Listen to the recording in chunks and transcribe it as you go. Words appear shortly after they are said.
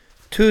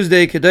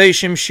Tuesday,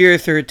 Kadeshim, Shiur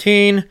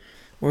 13.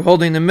 We're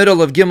holding the middle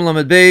of Gimel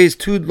Amud Beis,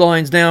 2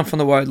 lines down from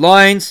the wide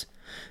lines.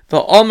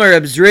 Va'omer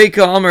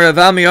Abzreika, Omer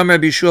Avami, Omer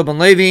Shiur ben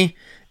Levi,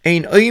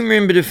 Ein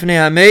Oimrim b'difnei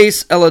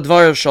hameis, el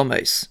advar shel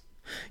meis.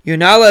 You're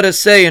not allowed to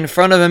say in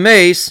front of a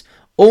mace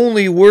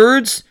only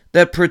words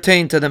that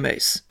pertain to the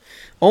mace.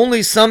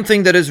 Only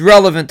something that is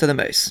relevant to the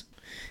mace.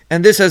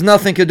 And this has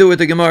nothing to do with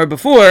the Gemara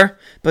before,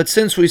 but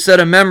since we said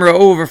a memra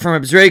over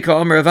from Abzreika,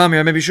 Omer Avami,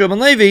 Omer Shiur ben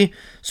Levi,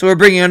 so we're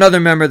bringing another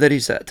memra that he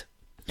said.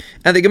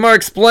 And the Gemara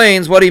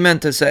explains what he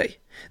meant to say.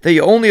 That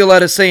you're only allowed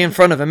to say in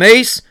front of a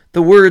mace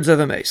the words of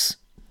a mace.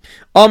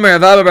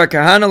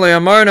 The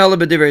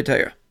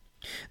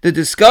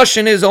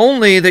discussion is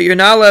only that you're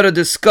not allowed to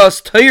discuss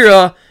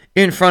Torah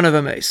in front of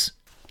a mace.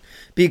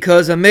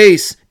 Because a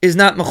mace is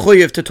not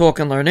mechuyev to talk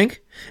and learning.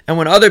 And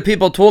when other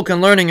people talk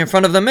and learning in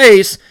front of the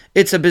mace,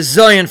 it's a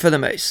bizayon for the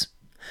mace.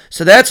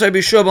 So that's what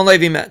Shiur ben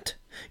Levi meant.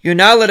 You're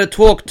not allowed to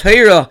talk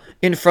Torah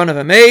in front of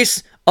a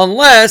mace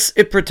unless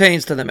it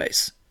pertains to the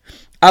mace.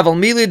 Aval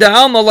mili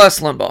da'alma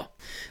leslamba.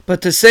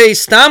 But to say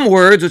stam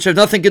words, which have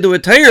nothing to do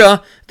with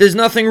Torah, there's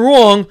nothing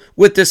wrong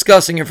with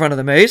discussing in front of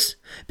the mace,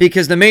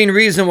 because the main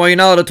reason why you're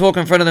not allowed to talk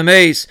in front of the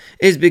mace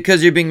is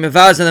because you're being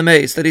mevaz in the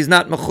mace, that he's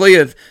not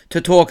mechuyev to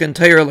talk in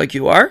Torah like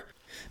you are.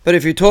 But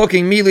if you're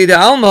talking mili de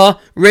alma,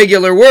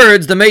 regular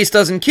words, the mace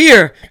doesn't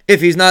care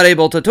if he's not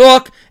able to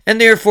talk, and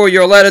therefore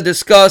you're allowed to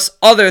discuss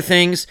other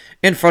things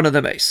in front of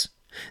the mace.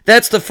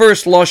 That's the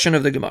first lashon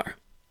of the Gemara.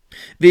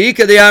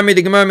 V'ika de Amri,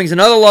 the Gemara makes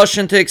another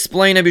lashon to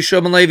explain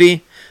Shiur ben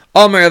Levi.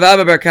 Omer Rav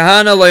Abba bar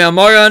Kahana lo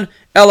yamaran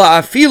ela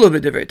afilu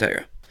b'divrei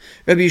Torah.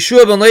 Rabbi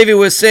Shiur ben Levi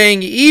was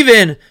saying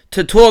even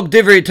to talk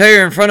divrei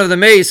Torah in front of the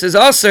mace is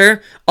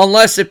aser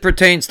unless it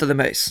pertains to the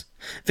mace.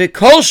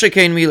 V'kol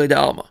shekein mili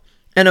d'alma.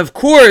 And of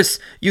course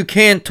you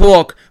can't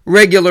talk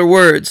regular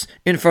words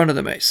in front of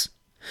the mace.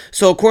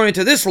 So according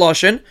to this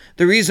lashon,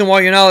 the reason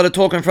why you're not allowed to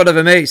talk in front of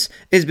a mace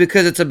is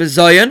because it's a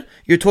bizayon.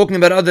 You're talking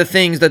about other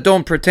things that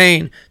don't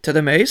pertain to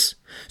the mace.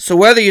 So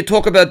whether you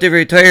talk about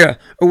divrei Torah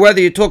or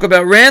whether you talk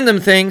about random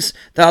things,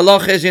 the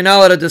halacha is you're not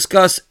allowed to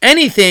discuss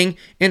anything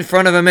in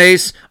front of a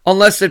mace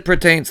unless it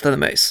pertains to the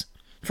mace.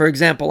 For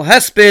example,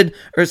 hesped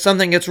or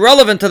something that's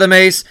relevant to the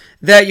mace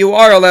that you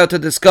are allowed to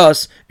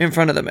discuss in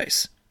front of the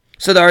mace.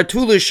 So there are 2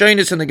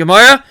 lashonos in the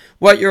Gemara,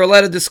 what you're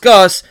allowed to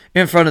discuss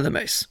in front of the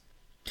mace.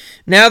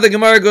 Now the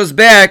Gemara goes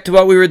back to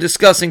what we were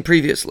discussing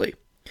previously.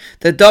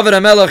 That David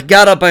HaMelech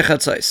got up by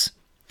Chatzos.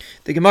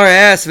 The Gemara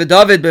asks,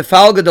 V'David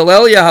befal gadol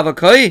Elia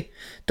havakoi?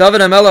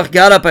 David HaMelech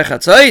got up by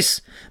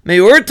Chatzos?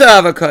 Me'urta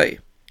havakoi.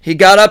 He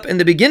got up in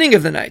the beginning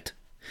of the night.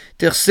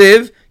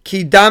 Tichsiv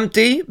ki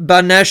damti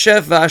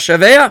b'neshef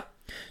v'ashavea.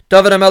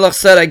 David HaMelech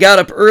said, I got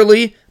up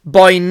early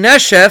by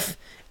neshef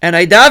and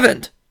I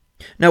davened.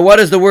 Now what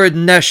does the word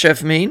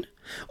neshef mean?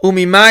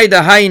 Umimai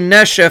dahai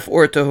neshef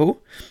ortahu.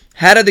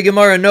 How did the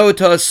Gemara know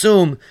to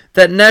assume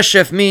that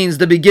neshef means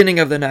the beginning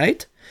of the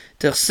night?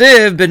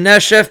 Tichsiv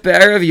b'neshef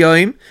be'erev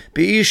yoim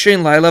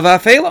b'ishin laila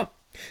v'afela.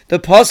 The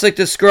pasuk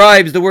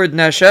describes the word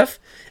neshef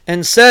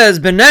and says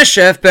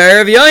b'neshef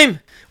be'erev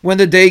yoim, when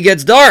the day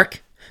gets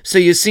dark. So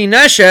you see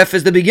neshef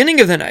is the beginning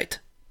of the night.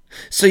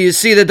 So you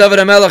see that David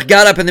HaMelech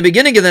got up in the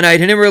beginning of the night.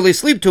 He didn't really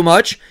sleep too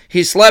much.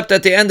 He slept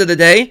at the end of the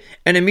day,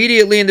 and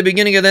immediately in the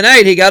beginning of the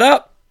night he got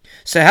up.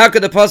 So how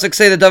could the pasuk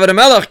say that David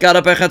HaMelech got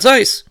up at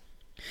Chatzos?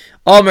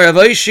 Omer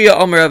Avishia,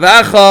 Omer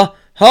Avacha,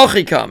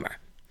 Hachi Kamer.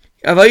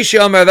 Avishia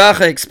Omer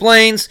Avacha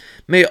explains,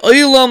 Me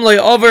oilam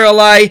le'over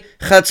alai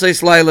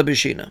Chatzos laila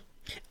b'shina.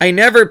 I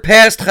never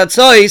passed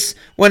Chatzos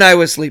when I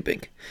was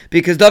sleeping,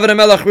 because David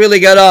HaMelech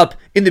really got up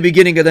in the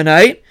beginning of the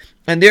night,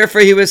 and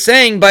therefore he was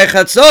saying by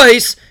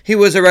Chatzos he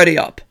was already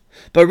up.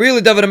 But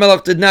really David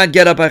HaMelech did not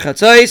get up by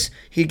Chatzos,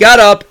 he got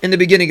up in the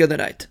beginning of the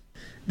night.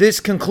 This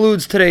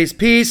concludes today's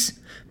piece.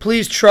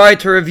 Please try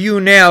to review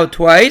now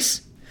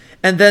twice,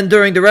 and then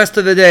during the rest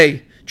of the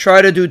day,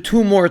 try to do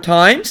 2 more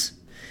times.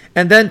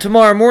 And then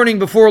tomorrow morning,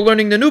 before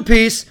learning the new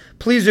piece,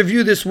 please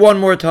review this 1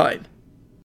 more time.